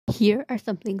Here are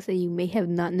some things that you may have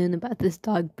not known about this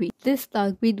dog breed. This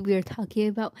dog breed we are talking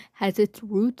about has its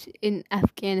roots in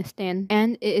Afghanistan,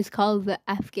 and it is called the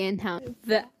Afghan Hound.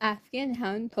 The Afghan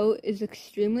Hound coat is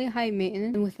extremely high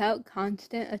maintenance, and without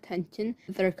constant attention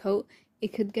to their coat,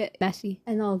 it could get messy.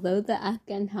 And although the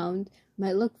Afghan Hound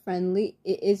might look friendly,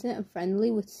 it isn't friendly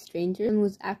with strangers and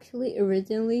was actually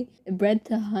originally bred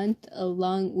to hunt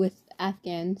along with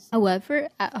Afghans. However,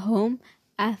 at home,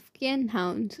 Afghan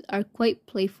Hounds are quite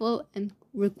playful and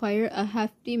require a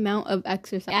hefty amount of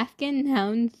exercise. The Afghan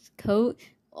Hound's coat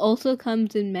also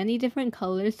comes in many different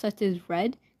colors such as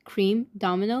red, cream,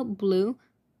 domino, blue,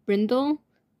 brindle,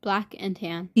 black, and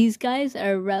tan. These guys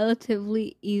are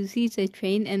relatively easy to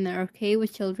train and are okay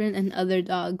with children and other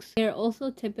dogs. They are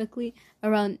also typically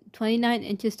around 29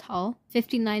 inches tall,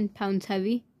 59 pounds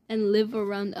heavy, and live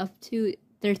around up to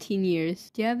 13 years.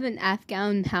 Do you have an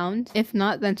Afghan Hound? If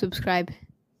not, then subscribe.